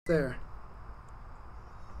There.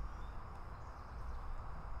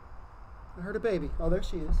 I heard a baby. Oh, there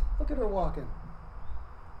she is. Look at her walking.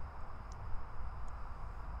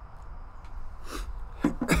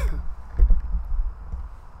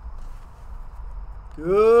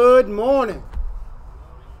 Good morning.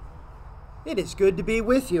 It is good to be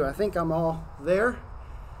with you. I think I'm all there.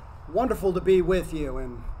 Wonderful to be with you,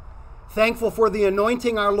 and thankful for the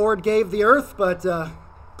anointing our Lord gave the earth, but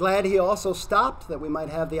glad he also stopped that we might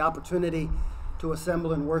have the opportunity to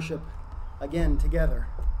assemble and worship again together.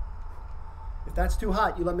 If that's too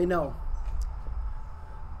hot, you let me know.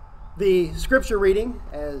 The scripture reading,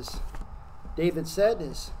 as David said,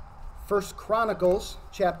 is 1 Chronicles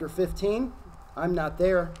chapter 15. I'm not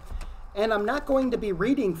there, and I'm not going to be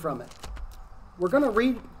reading from it. We're going to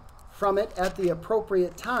read from it at the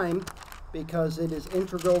appropriate time because it is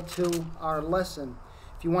integral to our lesson.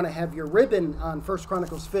 If you want to have your ribbon on 1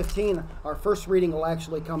 Chronicles 15, our first reading will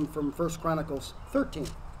actually come from 1 Chronicles 13.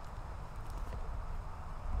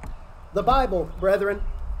 The Bible, brethren,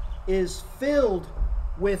 is filled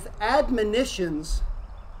with admonitions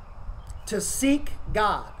to seek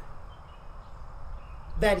God,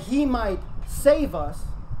 that he might save us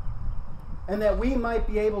and that we might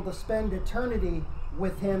be able to spend eternity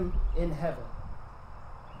with him in heaven.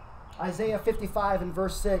 Isaiah 55 and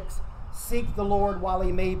verse 6, seek the Lord while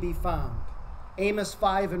he may be found. Amos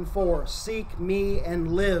 5 and 4, seek me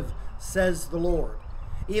and live, says the Lord.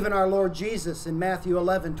 Even our Lord Jesus in Matthew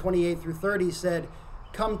 11, 28 through 30 said,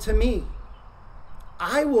 come to me.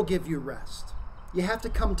 I will give you rest. You have to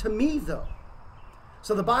come to me, though.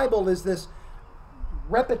 So the Bible is this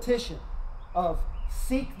repetition of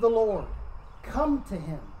seek the Lord, come to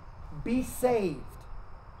him, be saved.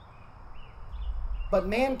 But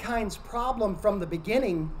mankind's problem from the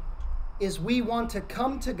beginning is we want to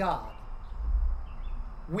come to God.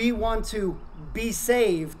 We want to be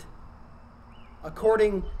saved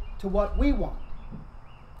according to what we want,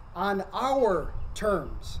 on our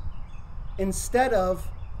terms, instead of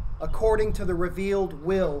according to the revealed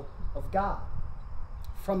will of God.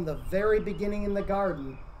 From the very beginning in the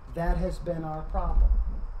garden, that has been our problem.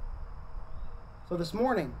 So this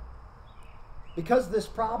morning, because this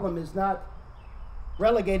problem is not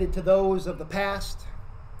relegated to those of the past,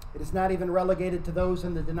 it is not even relegated to those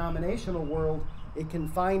in the denominational world, it can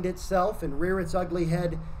find itself and rear its ugly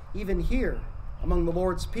head even here among the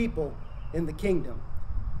Lord's people in the kingdom.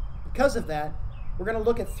 Because of that, we're going to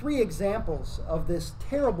look at 3 examples of this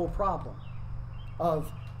terrible problem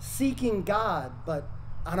of seeking God but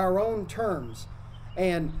on our own terms,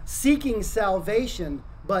 and seeking salvation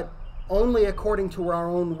but only according to our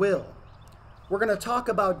own will. We're going to talk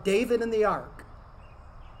about David and the ark.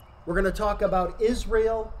 We're going to talk about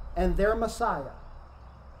Israel and their Messiah.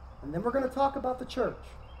 And then we're going to talk about the church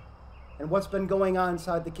and what's been going on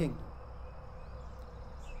inside the kingdom.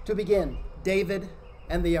 To begin, David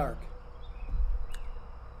and the ark.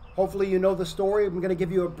 Hopefully you know the story. I'm going to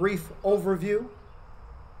give you a brief overview.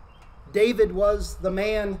 David was a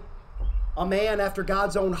man after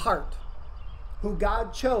God's own heart, who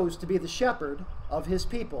God chose to be the shepherd of his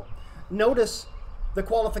people. Notice the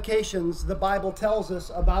qualifications the Bible tells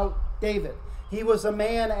us about David. He was a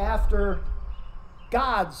man after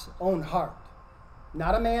God's own heart,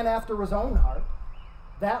 not a man after his own heart.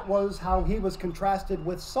 That was how he was contrasted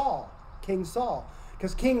with Saul, King Saul.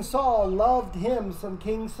 Because King Saul loved him some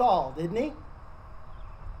King Saul, didn't he?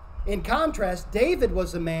 In contrast, David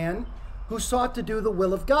was a man who sought to do the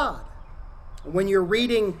will of God. When you're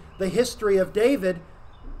reading the history of David,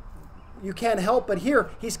 you can't help but hear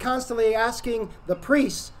he's constantly asking the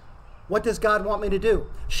priests, what does God want me to do?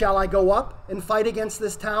 Shall I go up and fight against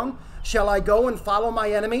this town? Shall I go and follow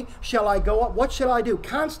my enemy? Shall I go up? What shall I do?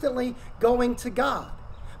 Constantly going to God,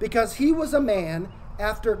 because he was a man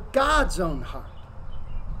after God's own heart.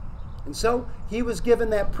 And so he was given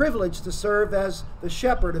that privilege to serve as the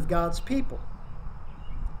shepherd of God's people.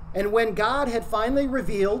 And when God had finally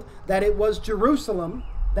revealed that it was Jerusalem,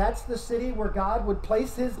 that's the city where God would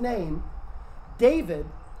place his name, David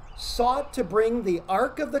sought to bring the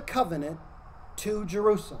Ark of the Covenant to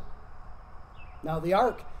Jerusalem. Now the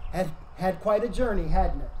Ark had quite a journey,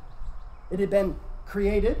 hadn't it? It had been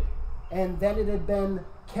created, and then it had been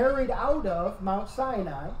carried out of Mount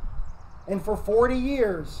Sinai, and for 40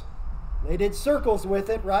 years they did circles with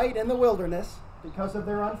it, right, in the wilderness because of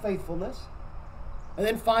their unfaithfulness. And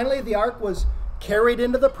then finally the ark was carried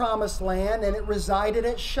into the promised land, and it resided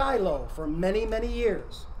at Shiloh for many, many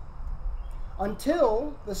years,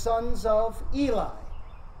 until the sons of Eli,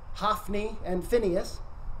 Hophni and Phinehas,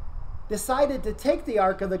 decided to take the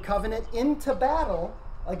Ark of the Covenant into battle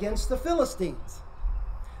against the Philistines.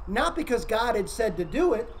 not because God had said to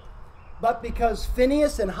do it, but because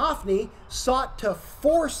Phinehas and Hophni sought to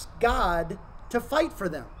force God to fight for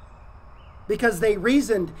them. Because they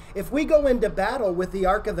reasoned, if we go into battle with the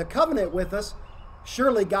Ark of the Covenant with us,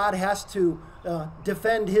 surely God has to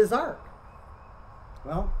defend his ark.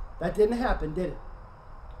 Well, that didn't happen, did it?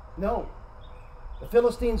 No. The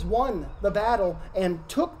Philistines won the battle and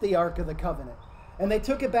took the Ark of the Covenant. And they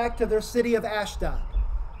took it back to their city of Ashdod.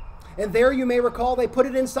 And there, you may recall, they put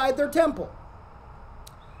it inside their temple.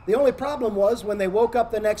 The only problem was when they woke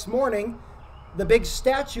up the next morning, the big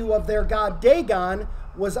statue of their god Dagon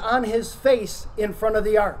was on his face in front of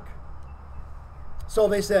the ark. So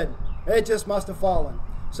they said, it just must have fallen.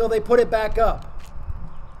 So they put it back up.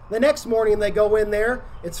 The next morning they go in there,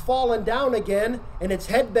 it's fallen down again, and its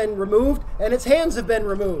head been removed, and its hands have been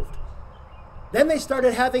removed. Then they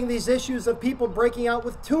started having these issues of people breaking out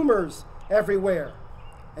with tumors everywhere.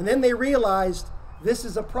 And then they realized this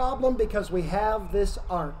is a problem because we have this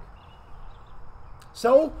ark.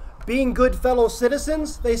 So, being good fellow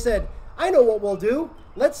citizens, they said, I know what we'll do.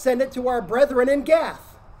 Let's send it to our brethren in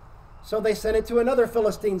Gath. So they sent it to another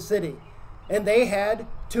Philistine city. And they had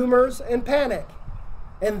tumors and panic.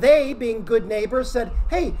 And they, being good neighbors, said,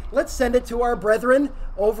 hey, let's send it to our brethren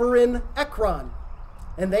over in Ekron.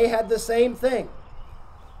 And they had the same thing.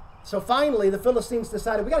 So finally, the Philistines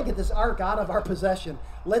decided, we got to get this ark out of our possession.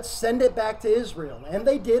 Let's send it back to Israel. And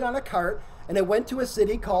they did on a cart, and it went to a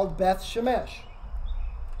city called Beth Shemesh.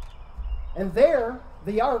 And there,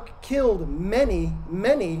 the ark killed many,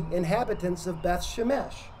 many inhabitants of Beth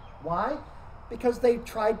Shemesh. Why? Because they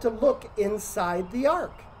tried to look inside the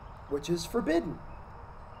ark, which is forbidden.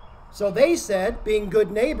 So they said, being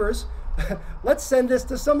good neighbors, let's send this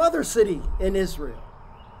to some other city in Israel.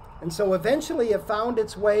 And so eventually it found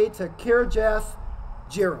its way to Kirjath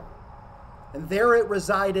Jearim. And there it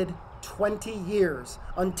resided 20 years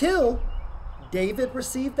until David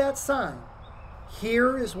received that sign.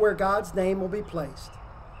 Here is where God's name will be placed.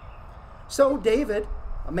 So David,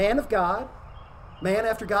 a man of God, man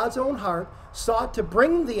after God's own heart, sought to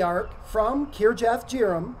bring the ark from Kirjath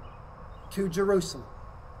Jearim to Jerusalem.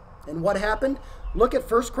 And what happened? Look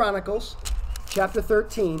at 1 Chronicles chapter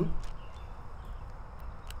 13.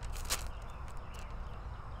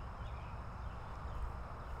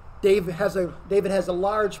 David has a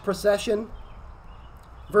large procession.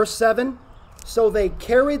 Verse 7, so they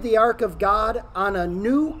carried the ark of God on a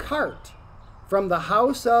new cart from the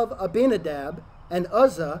house of Abinadab, and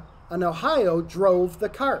Uzzah, an Ahio, drove the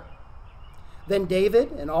cart. Then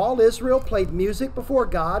David and all Israel played music before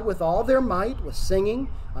God with all their might, with singing,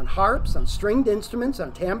 on harps, on stringed instruments,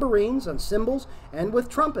 on tambourines, on cymbals, and with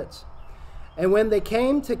trumpets. And when they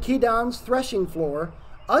came to Kidon's threshing floor,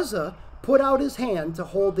 Uzzah put out his hand to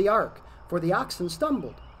hold the ark, for the oxen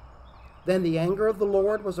stumbled. Then the anger of the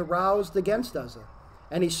Lord was aroused against Uzzah,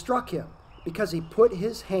 and he struck him, because he put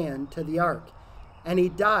his hand to the ark, and he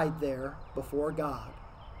died there before God.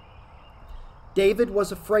 David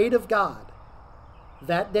was afraid of God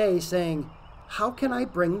that day, saying, how can I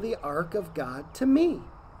bring the ark of God to me?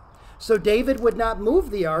 So David would not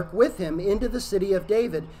move the ark with him into the city of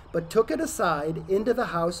David, but took it aside into the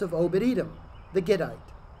house of Obed-Edom, the Gittite.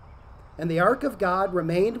 And the ark of God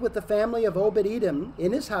remained with the family of Obed-Edom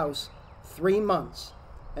in his house 3 months.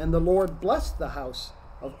 And the Lord blessed the house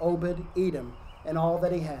of Obed-Edom and all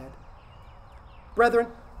that he had. Brethren,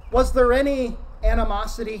 was there any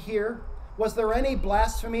animosity here? Was there any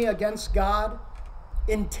blasphemy against God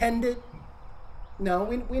intended? No,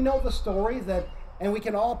 we know the story that, and we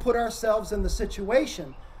can all put ourselves in the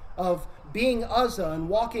situation of being Uzzah and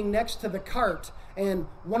walking next to the cart, and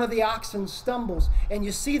one of the oxen stumbles, and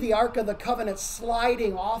you see the Ark of the Covenant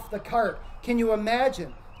sliding off the cart. Can you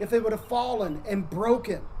imagine if it would have fallen and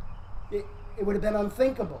broken? It would have been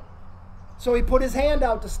unthinkable. So he put his hand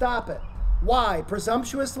out to stop it. Why?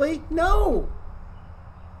 Presumptuously? No.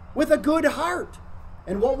 With a good heart.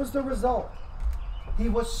 And what was the result? He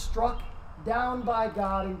was struck down by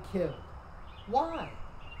God and killed. Why?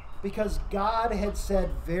 Because God had said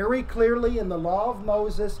very clearly in the law of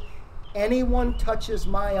Moses, anyone touches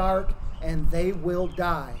my ark and they will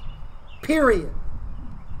die. Period.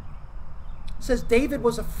 It says David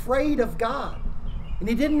was afraid of God and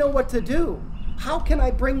he didn't know what to do. How can I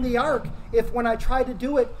bring the ark if when I try to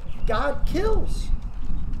do it, God kills?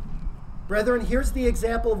 Brethren, here's the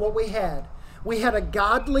example of what we had. We had a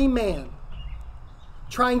godly man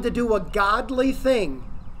trying to do a godly thing,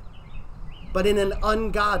 but in an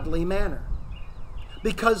ungodly manner.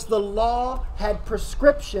 Because the law had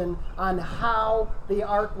prescription on how the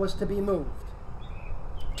ark was to be moved.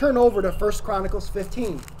 Turn over to 1 Chronicles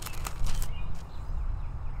 15,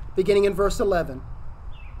 beginning in verse 11.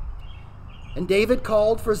 And David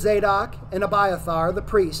called for Zadok and Abiathar, the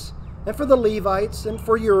priests, and for the Levites, and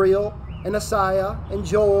for Uriel, and Asaiah, and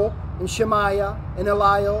Joel, and Shemaiah, and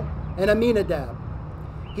Eliel, and Aminadab.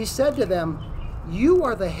 He said to them, "You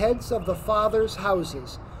are the heads of the fathers'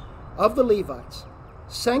 houses of the Levites.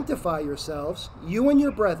 Sanctify yourselves, you and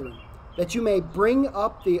your brethren, that you may bring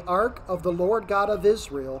up the ark of the Lord God of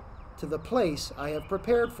Israel to the place I have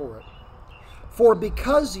prepared for it. For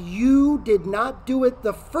because you did not do it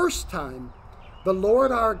the first time, the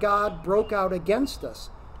Lord our God broke out against us,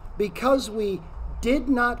 because we did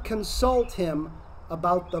not consult him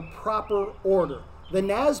about the proper order." The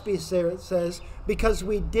NASB says, because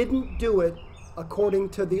we didn't do it according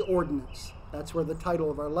to the ordinance. That's where the title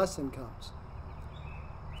of our lesson comes.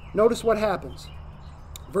 Notice what happens.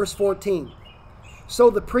 Verse 14. So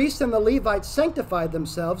the priests and the Levites sanctified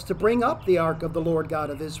themselves to bring up the ark of the Lord God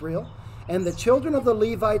of Israel, and the children of the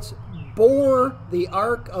Levites bore the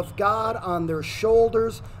ark of God on their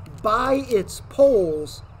shoulders by its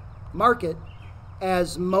poles, mark it,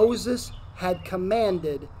 as Moses had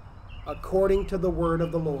commanded according to the word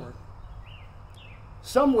of the Lord.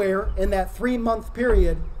 Somewhere in that 3-month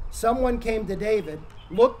period, someone came to David,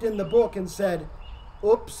 looked in the book and said,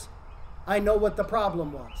 "Oops, I know what the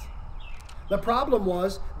problem was." The problem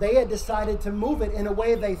was they had decided to move it in a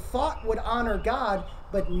way they thought would honor God,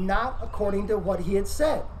 but not according to what he had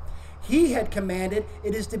said. He had commanded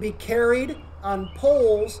it is to be carried on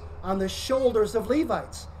poles on the shoulders of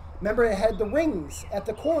Levites. Remember, it had the rings at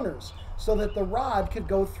the corners so that the rod could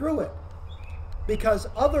go through it. Because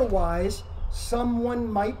otherwise,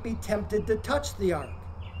 someone might be tempted to touch the ark.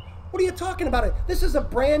 What are you talking about? This is a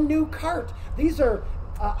brand new cart. These are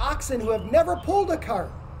oxen who have never pulled a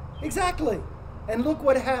cart. Exactly. And look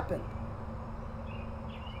what happened.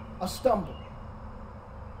 A stumble.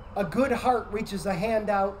 A good heart reaches a hand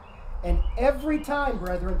out, and every time,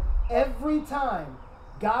 brethren, every time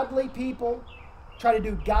godly people try to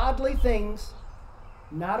do godly things,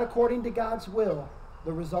 not according to God's will,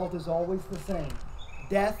 the result is always the same.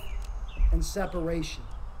 Death and separation.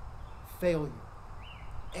 Failure.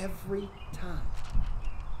 Every time.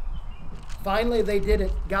 Finally, they did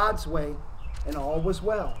it God's way, and all was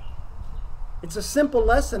well. It's a simple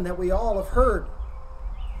lesson that we all have heard,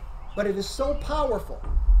 but it is so powerful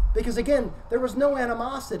because, again, there was no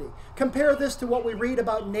animosity. Compare this to what we read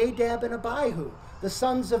about Nadab and Abihu, the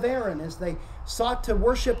sons of Aaron, as they sought to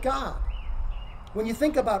worship God. When you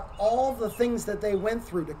think about all the things that they went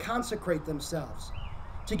through to consecrate themselves,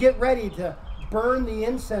 to get ready to burn the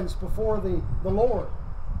incense before the Lord,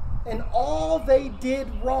 and all they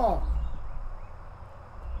did wrong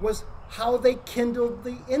was how they kindled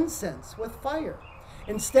the incense with fire.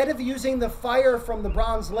 Instead of using the fire from the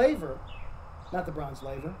bronze laver,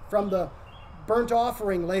 from the burnt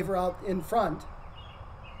offering laver out in front,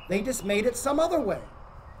 they just made it some other way.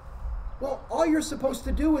 Well, all you're supposed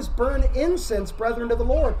to do is burn incense, brethren, to the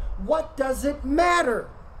Lord. What does it matter?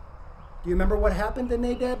 Do you remember what happened to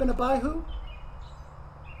Nadab and Abihu?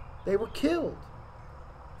 They were killed.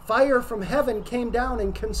 Fire from heaven came down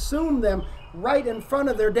and consumed them right in front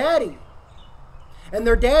of their daddy. And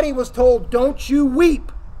their daddy was told, "Don't you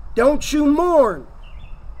weep, don't you mourn."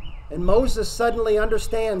 And Moses suddenly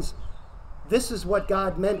understands this is what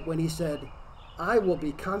God meant when he said, "I will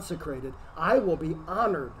be consecrated, I will be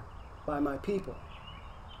honored by my people."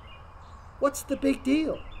 What's the big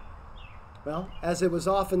deal? Well, as it was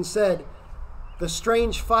often said, the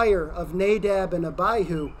strange fire of Nadab and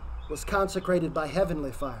Abihu was consecrated by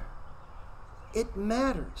heavenly fire. It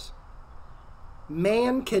matters.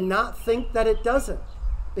 Man cannot think that it doesn't,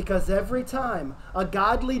 because every time a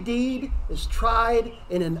godly deed is tried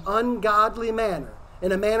in an ungodly manner,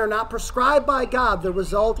 in a manner not prescribed by God, the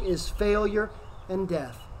result is failure and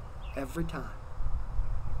death every time.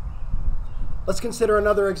 Let's consider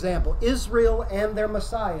another example, Israel and their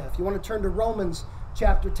Messiah. If you want to turn to Romans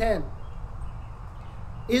chapter 10.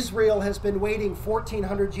 Israel has been waiting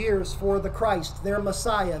 1,400 years for the Christ, their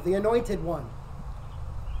Messiah, the Anointed One.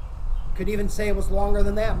 Could even say it was longer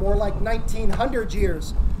than that, more like 1,900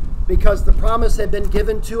 years, because the promise had been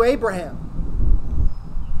given to Abraham,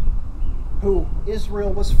 who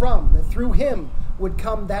Israel was from, that through him would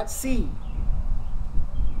come that seed.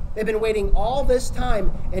 They've been waiting all this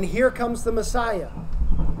time, and here comes the Messiah,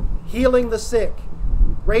 healing the sick,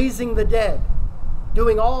 raising the dead,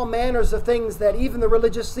 doing all manners of things that even the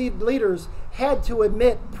religious leaders had to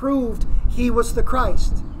admit proved he was the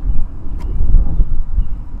Christ.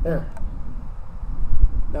 There.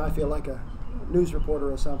 Now I feel like a news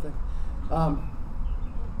reporter or something.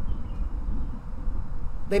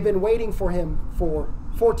 They've been waiting for him for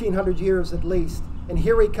 1,400 years at least, and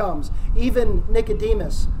here he comes. Even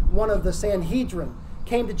Nicodemus, one of the Sanhedrin,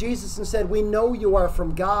 came to Jesus and said, "We know you are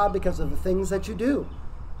from God because of the things that you do."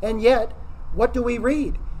 And yet, what do we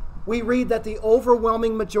read? We read that the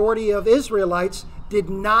overwhelming majority of Israelites did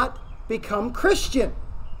not become Christian.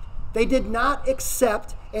 They did not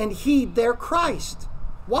accept and heed their Christ.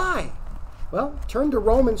 Why? Well, turn to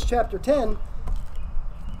Romans chapter 10.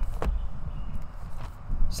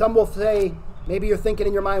 Some will say, maybe you're thinking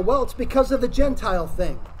in your mind, well, it's because of the Gentile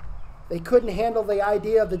thing. They couldn't handle the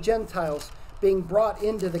idea of the Gentiles being brought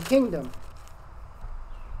into the kingdom.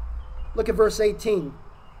 Look at verse 18.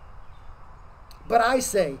 "But I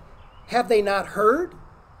say, have they not heard?"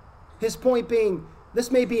 His point being,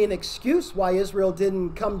 this may be an excuse why Israel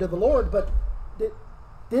didn't come to the Lord, but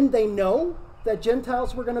didn't they know that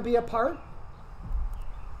Gentiles were going to be a part?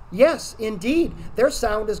 Yes, indeed, their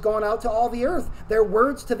sound has gone out to all the earth, their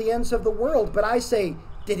words to the ends of the world. But I say,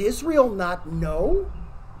 did Israel not know?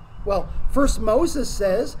 Well, first Moses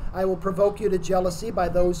says, "I will provoke you to jealousy by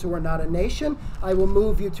those who are not a nation. I will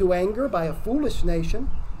move you to anger by a foolish nation."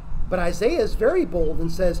 But Isaiah is very bold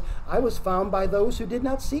and says, "I was found by those who did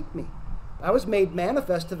not seek me. I was made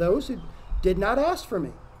manifest to those who did not ask for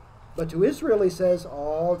me." But to Israel he says,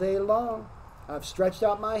 "All day long I've stretched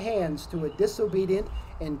out my hands to a disobedient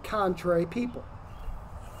and contrary people."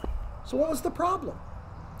 So what was the problem?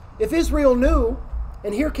 If Israel knew,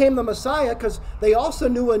 and here came the Messiah, because they also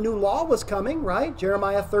knew a new law was coming, right?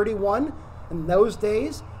 Jeremiah 31, in those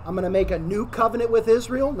days, I'm going to make a new covenant with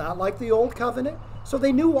Israel, not like the old covenant. So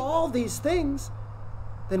they knew all these things.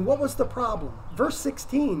 Then what was the problem? Verse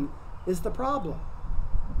 16 is the problem.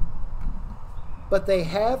 "But they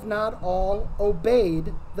have not all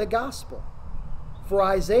obeyed the gospel. For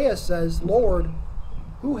Isaiah says, 'Lord,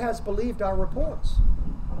 who has believed our reports?'"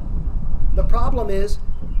 The problem is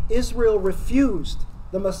Israel refused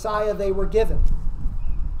the Messiah they were given.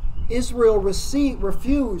 Israel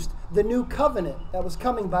refused the new covenant that was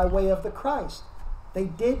coming by way of the Christ. They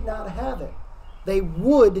did not have it. They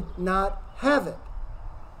would not have it.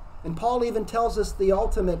 And Paul even tells us the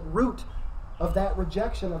ultimate root of that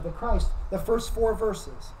rejection of the Christ, the first 4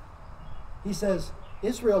 verses. He says,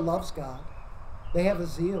 Israel loves God. They have a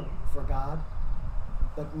zeal for God,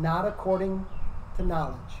 but not according to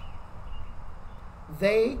knowledge.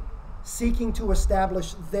 They, seeking to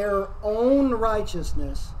establish their own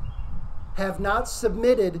righteousness, have not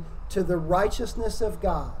submitted to the righteousness of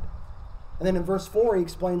God. And then in verse 4 he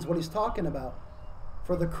explains what he's talking about.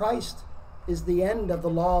 "For the Christ is the end of the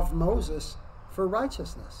law of Moses for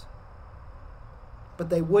righteousness." But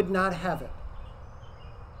they would not have it.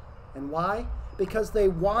 And why? Because they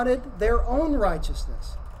wanted their own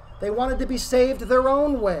righteousness. They wanted to be saved their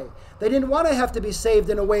own way. They didn't want to have to be saved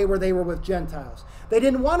in a way where they were with Gentiles. They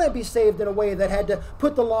didn't want to be saved in a way that had to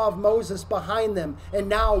put the law of Moses behind them and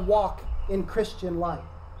now walk in Christian life.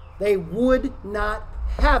 They would not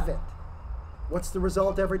have it. What's the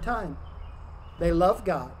result every time? They love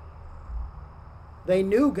God. They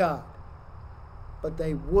knew God. But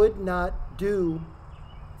they would not do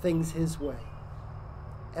things His way.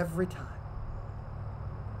 Every time.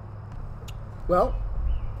 Well,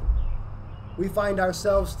 we find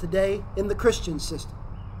ourselves today in the Christian system.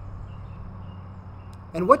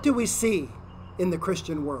 And what do we see in the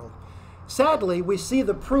Christian world? Sadly, we see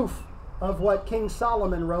the proof of what King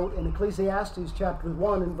Solomon wrote in Ecclesiastes chapter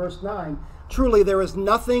 1 and verse 9. "Truly there is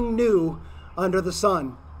nothing new under the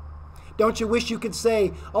sun." Don't you wish you could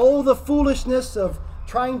say, "Oh, the foolishness of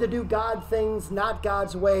trying to do God things not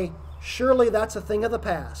God's way, surely that's a thing of the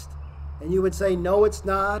past." And you would say, "No, it's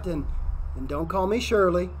not, and don't call me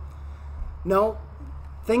Shirley." No,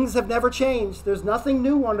 things have never changed. There's nothing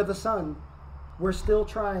new under the sun. We're still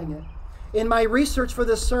trying it. In my research for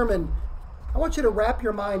this sermon, I want you to wrap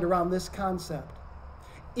your mind around this concept.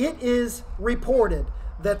 It is reported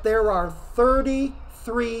that there are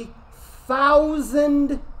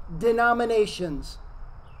 33,000 denominations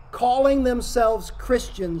calling themselves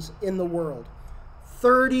Christians in the world.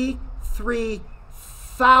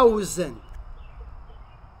 33,000.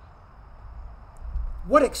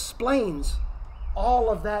 What explains all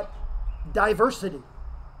of that diversity?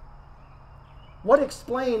 What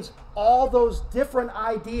explains all those different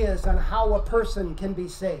ideas on how a person can be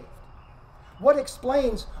saved? What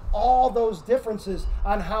explains all those differences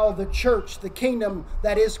on how the church, the kingdom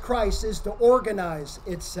that is Christ, is to organize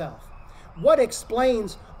itself? What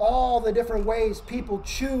explains all the different ways people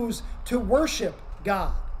choose to worship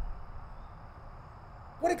God?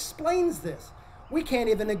 What explains this? We can't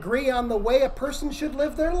even agree on the way a person should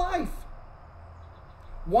live their life.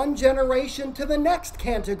 One generation to the next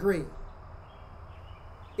can't agree.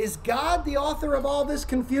 Is God the author of all this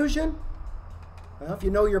confusion? Well, if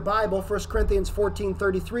you know your Bible, 1 Corinthians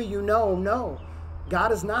 14:33, you know, no,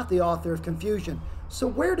 God is not the author of confusion. So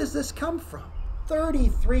where does this come from?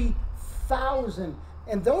 33,000.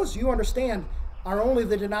 And those, you understand, are only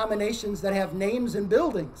the denominations that have names and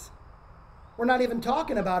buildings. We're not even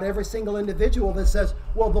talking about every single individual that says,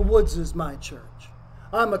 well, the Woods is my church.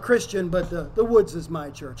 I'm a Christian, but the Woods is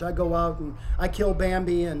my church. I go out and I kill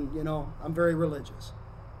Bambi and, I'm very religious.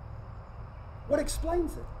 What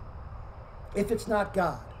explains it? If it's not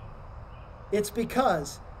God. It's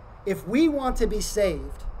because if we want to be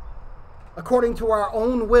saved according to our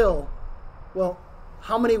own will, well,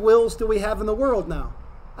 how many wills do we have in the world now?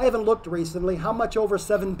 I haven't looked recently. How much over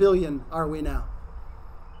 7 billion are we now?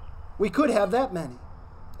 We could have that many.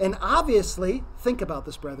 And obviously, think about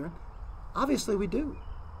this, brethren, obviously we do.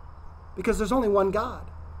 Because there's only one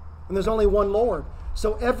God. And there's only one Lord.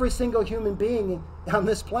 So every single human being on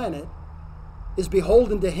this planet is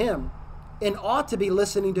beholden to Him and ought to be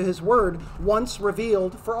listening to His word once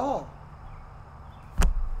revealed for all.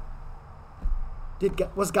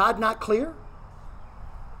 Was God not clear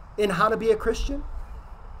in how to be a Christian?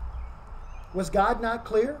 Was God not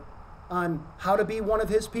clear on how to be one of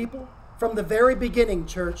His people? From the very beginning,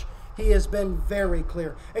 church, He has been very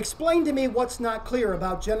clear. Explain to me what's not clear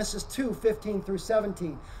about Genesis 2:15 through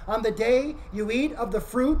 17. On the day you eat of the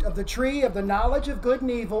fruit of the tree of the knowledge of good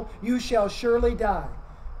and evil, you shall surely die.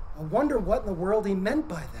 I wonder what in the world He meant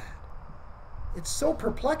by that. It's so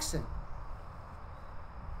perplexing.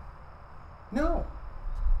 No.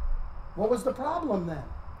 What was the problem then?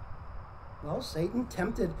 Well, Satan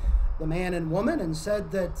tempted the man and woman and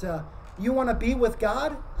said that you want to be with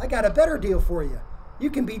God? I got a better deal for you. You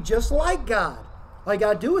can be just like God. All you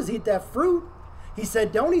got to do is eat that fruit. He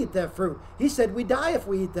said, don't eat that fruit. He said, we die if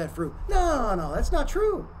we eat that fruit. No, that's not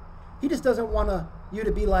true. He just doesn't want you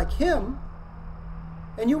to be like Him,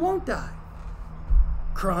 and you won't die.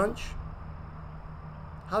 Crunch.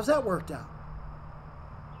 How's that worked out?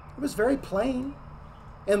 It was very plain.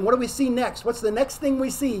 And what do we see next? What's the next thing we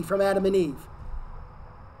see from Adam and Eve?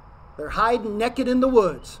 They're hiding naked in the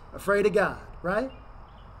woods, afraid of God, right?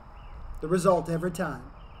 The result every time.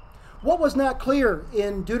 What was not clear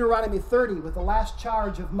in Deuteronomy 30 with the last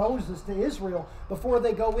charge of Moses to Israel before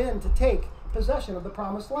they go in to take possession of the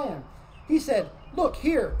promised land? He said, look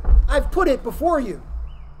here, I've put it before you.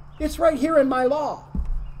 It's right here in my law.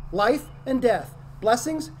 Life and death,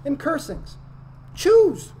 blessings and cursings.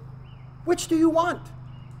 Choose. Which do you want?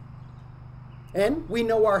 And we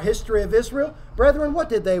know our history of Israel. Brethren, what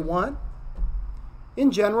did they want?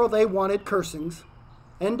 In general, they wanted cursings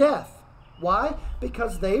and death. Why?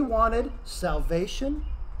 Because they wanted salvation.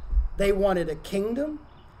 They wanted a kingdom.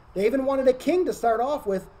 They even wanted a king to start off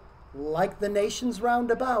with, like the nations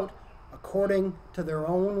round about, according to their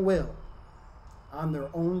own will, on their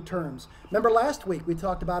own terms. Remember last week we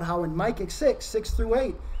talked about how in Micah 6 through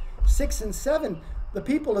 8, 6 and 7, the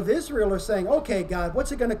people of Israel are saying, okay, God,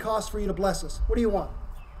 what's it going to cost for you to bless us? What do you want?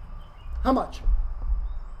 How much?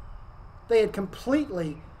 They had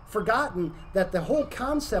completely forgotten that the whole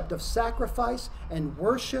concept of sacrifice and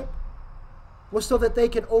worship was so that they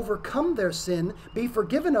could overcome their sin, be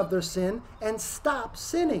forgiven of their sin, and stop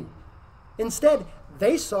sinning. Instead,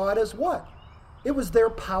 they saw it as what? It was their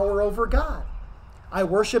power over God. I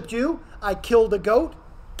worshiped you. I killed a goat.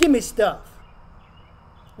 Give me stuff.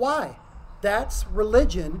 Why? That's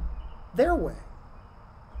religion their way.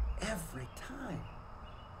 Every time.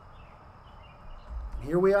 And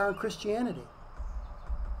here we are in Christianity.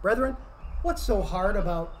 Brethren, what's so hard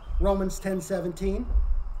about Romans 10:17?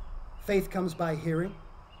 Faith comes by hearing,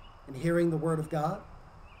 and hearing the Word of God.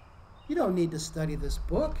 You don't need to study this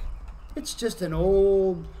book. It's just an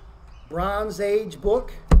old Bronze Age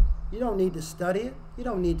book. You don't need to study it. You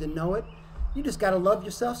don't need to know it. You just got to love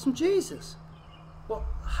yourself some Jesus. Well,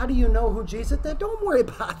 how do you know who Jesus is? Don't worry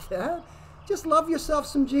about that. Just love yourself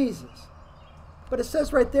some Jesus. But it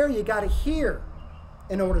says right there, you got to hear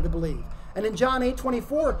in order to believe. And in John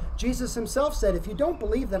 8:24, Jesus Himself said, if you don't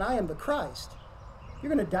believe that I am the Christ,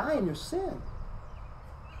 you're going to die in your sin.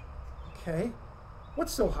 Okay,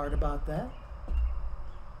 what's so hard about that?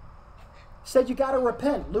 He said you got to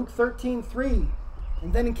repent, Luke 13:3.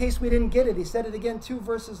 And then in case we didn't get it, He said it again 2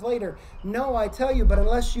 verses later. No, I tell you, but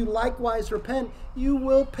unless you likewise repent, you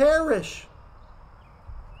will perish.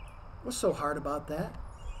 What's so hard about that?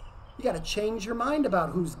 You got to change your mind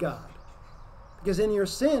about who's God. Because in your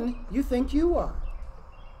sin, you think you are.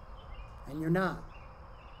 And you're not.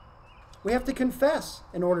 We have to confess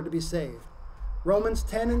in order to be saved. Romans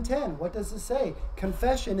 10:10, what does it say?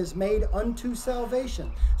 Confession is made unto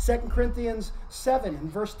salvation. 2 Corinthians 7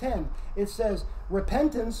 and verse 10, it says,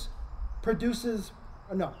 repentance produces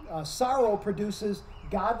sorrow produces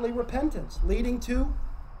godly repentance, leading to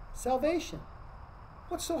salvation.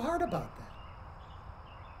 What's so hard about that?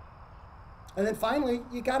 And then finally,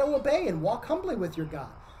 you got to obey and walk humbly with your God.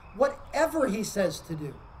 Whatever he says to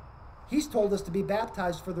do. He's told us to be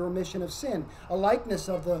baptized for the remission of sin, a likeness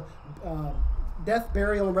of the death,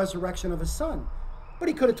 burial, and resurrection of his son. But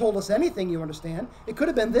he could have told us anything, you understand. It could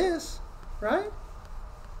have been this, right?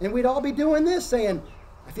 And we'd all be doing this, saying,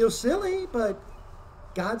 I feel silly, but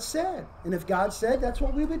God said. And if God said, that's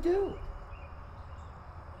what we would do.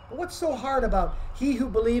 But what's so hard about he who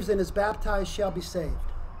believes and is baptized shall be saved?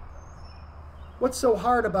 What's so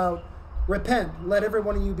hard about repent, let every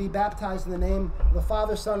one of you be baptized in the name of the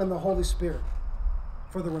Father, Son, and the Holy Spirit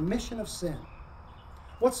for the remission of sin?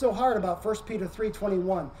 What's so hard about 1 Peter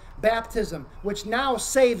 3:21? Baptism, which now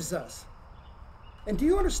saves us. And do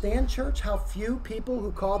you understand, church, how few people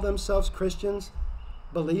who call themselves Christians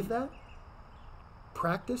believe that?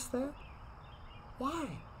 Practice that?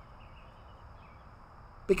 Why?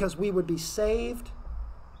 Because we would be saved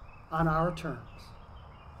on our terms.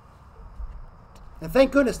 And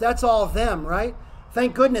thank goodness that's all of them, right?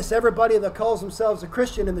 Thank goodness everybody that calls themselves a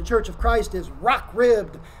Christian in the Church of Christ is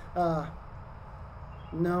rock-ribbed.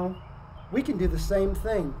 No, we can do the same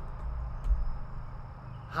thing.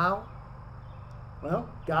 How? Well,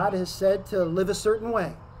 God has said to live a certain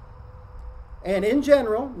way. And in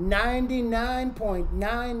general,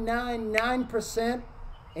 99.999%,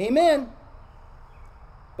 amen.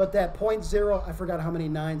 But that 0.0, I forgot how many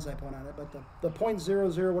nines I put on it, but the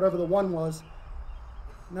 0.00, whatever the one was,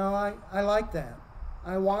 no, I like that.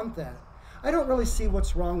 I want that. I don't really see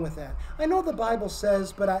what's wrong with that. I know the Bible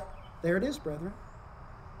says, but there it is, brethren.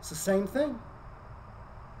 It's the same thing.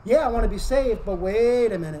 Yeah, I want to be saved, but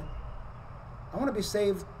wait a minute. I want to be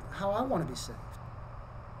saved how I want to be saved.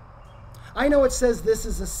 I know it says this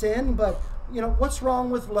is a sin, but, what's wrong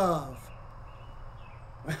with love?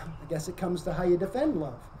 Well, I guess it comes to how you defend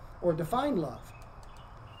love or define love.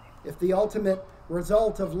 If the ultimate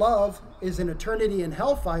result of love is an eternity in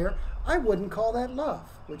hellfire, I wouldn't call that love,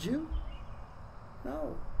 would you?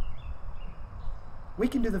 No. We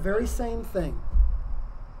can do the very same thing.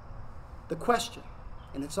 The question,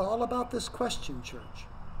 and it's all about this question, church.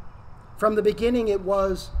 From the beginning it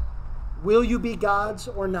was, will you be God's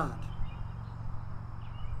or not?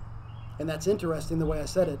 And that's interesting the way I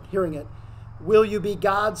said it, hearing it. Will you be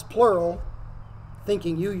God's, plural,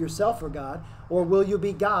 thinking you yourself are God, or will you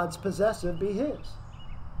be God's, possessive, be his?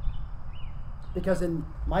 Because in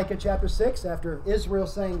Micah chapter 6, after Israel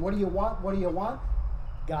saying, what do you want? What do you want?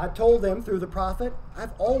 God told them through the prophet,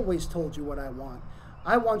 I've always told you what I want.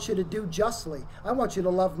 I want you to do justly. I want you to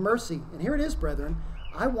love mercy. And here it is, brethren.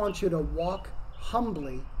 I want you to walk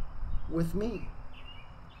humbly with me.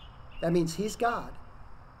 That means he's God.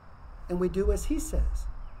 And we do as he says.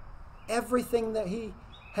 Everything that he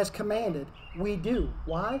has commanded, we do.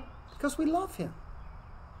 Why? Because we love him.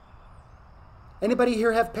 Anybody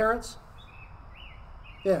here have parents?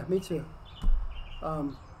 Yeah, me too.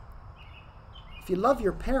 If you love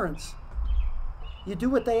your parents, you do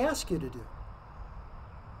what they ask you to do.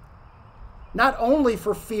 Not only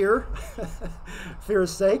for fear's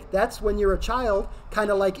sake, that's when you're a child,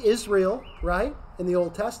 kind of like Israel, right, in the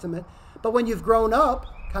Old Testament. But when you've grown up,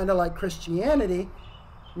 kind of like Christianity,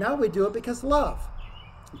 now we do it because love.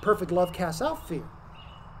 And perfect love casts out fear.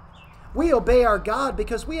 We obey our God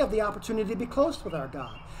because we have the opportunity to be close with our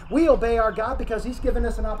God. We obey our God because he's given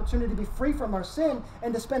us an opportunity to be free from our sin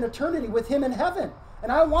and to spend eternity with him in heaven.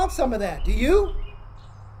 And I want some of that. Do you?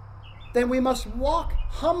 Then we must walk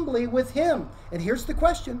humbly with him. And here's the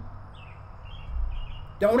question.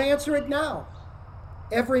 Don't answer it now.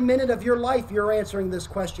 Every minute of your life you're answering this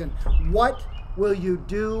question. What will you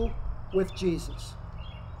do with Jesus?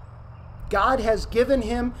 God has given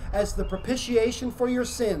him as the propitiation for your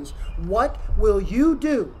sins. What will you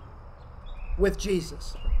do with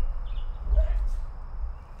Jesus?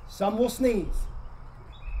 Some will sneeze.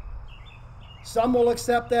 Some will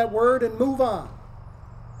accept that word and move on.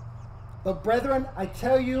 But brethren, I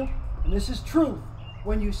tell you, and this is truth,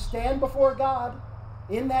 when you stand before God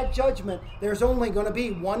in that judgment, there's only going to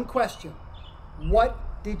be one question.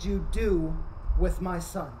 What did you do with my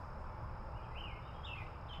son?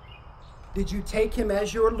 Did you take him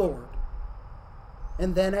as your Lord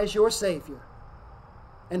and then as your Savior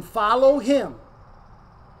and follow him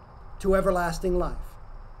to everlasting life?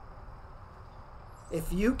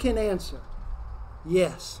 If you can answer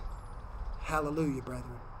yes, hallelujah,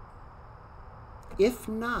 brethren. If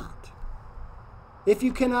not, if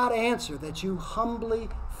you cannot answer that you humbly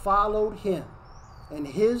followed him and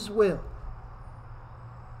his will,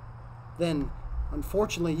 then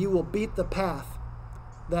unfortunately you will beat the path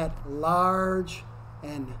that large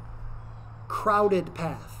and crowded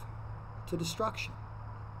path to destruction.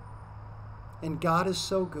 And God is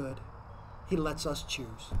so good, He lets us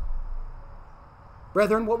choose.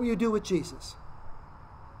 Brethren, what will you do with Jesus?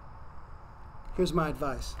 Here's my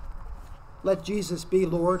advice. Let Jesus be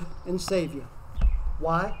Lord and Savior.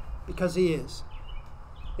 Why? Because He is.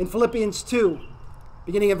 In Philippians 2,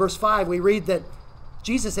 beginning at verse 5, we read that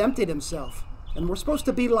Jesus emptied Himself, and we're supposed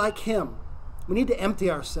to be like Him. We need to empty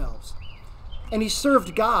ourselves. And He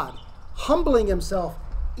served God, humbling Himself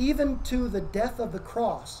even to the death of the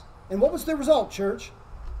cross. And what was the result, church?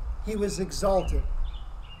 He was exalted,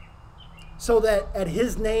 so that at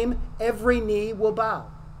His name every knee will bow.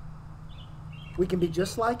 We can be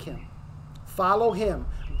just like Him, follow Him,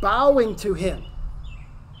 bowing to Him,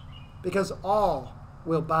 because all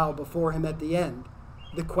will bow before Him at the end.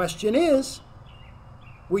 The question is,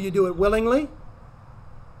 will you do it willingly,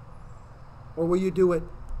 or will you do it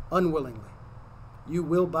unwillingly? You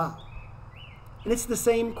will bow. And it's the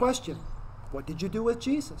same question. What did you do with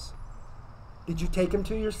Jesus? Did you take Him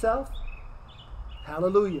to yourself?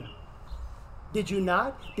 Hallelujah. Did you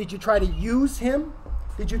not? Did you try to use Him?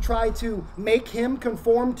 Did you try to make Him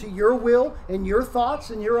conform to your will and your thoughts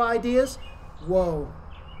and your ideas? Woe.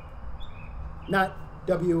 Not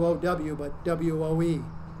W-O-W, but W-O-E.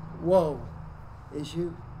 Woe is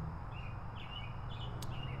you.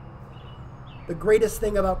 The greatest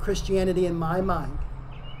thing about Christianity in my mind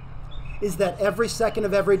is that every second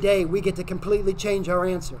of every day we get to completely change our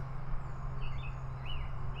answer.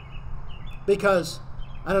 Because,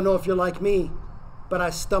 I don't know if you're like me, but I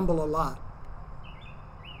stumble a lot.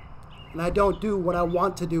 And I don't do what I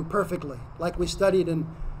want to do perfectly, like we studied in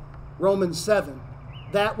Romans 7.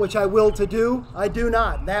 That which I will to do, I do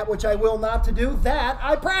not. That which I will not to do, that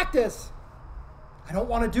I practice. I don't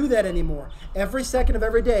want to do that anymore. Every second of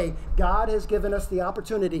every day, God has given us the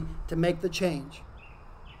opportunity to make the change.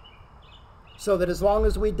 So that as long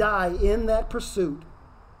as we die in that pursuit,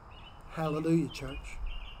 hallelujah, church,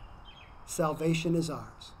 salvation is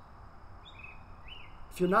ours.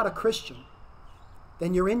 If you're not a Christian,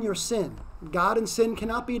 then you're in your sin. God and sin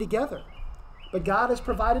cannot be together. But God has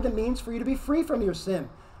provided a means for you to be free from your sin.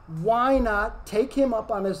 Why not take Him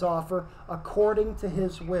up on His offer according to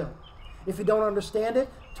His will? If you don't understand it,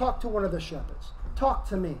 talk to one of the shepherds. Talk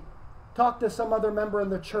to me. Talk to some other member in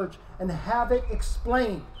the church and have it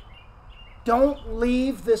explained. Don't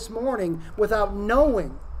leave this morning without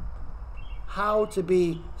knowing how to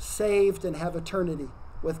be saved and have eternity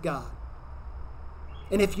with God.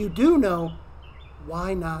 And if you do know,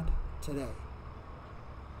 why not today?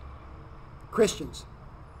 Christians,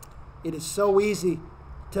 it is so easy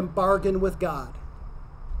to bargain with God.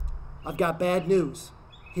 I've got bad news.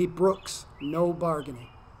 He brooks no bargaining.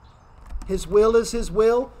 His will is His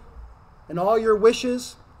will, and all your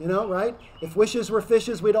wishes, right? If wishes were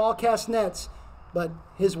fishes, we'd all cast nets, but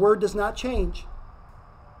His word does not change.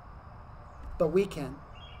 But we can.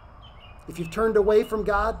 If you've turned away from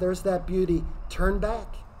God, there's that beauty. Turn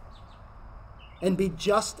back and be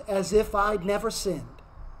just as if I'd never sinned.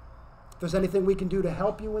 If there's anything we can do to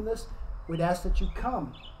help you in this, we'd ask that you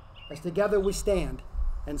come as together we stand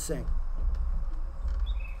and sing.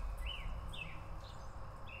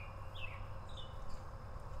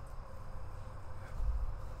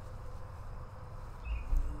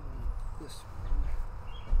 This one.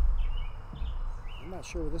 I'm not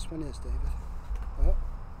sure where this one is, David. Oh,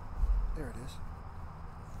 there it is.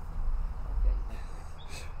 Okay.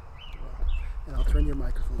 And I'll turn your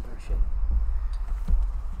microphone back.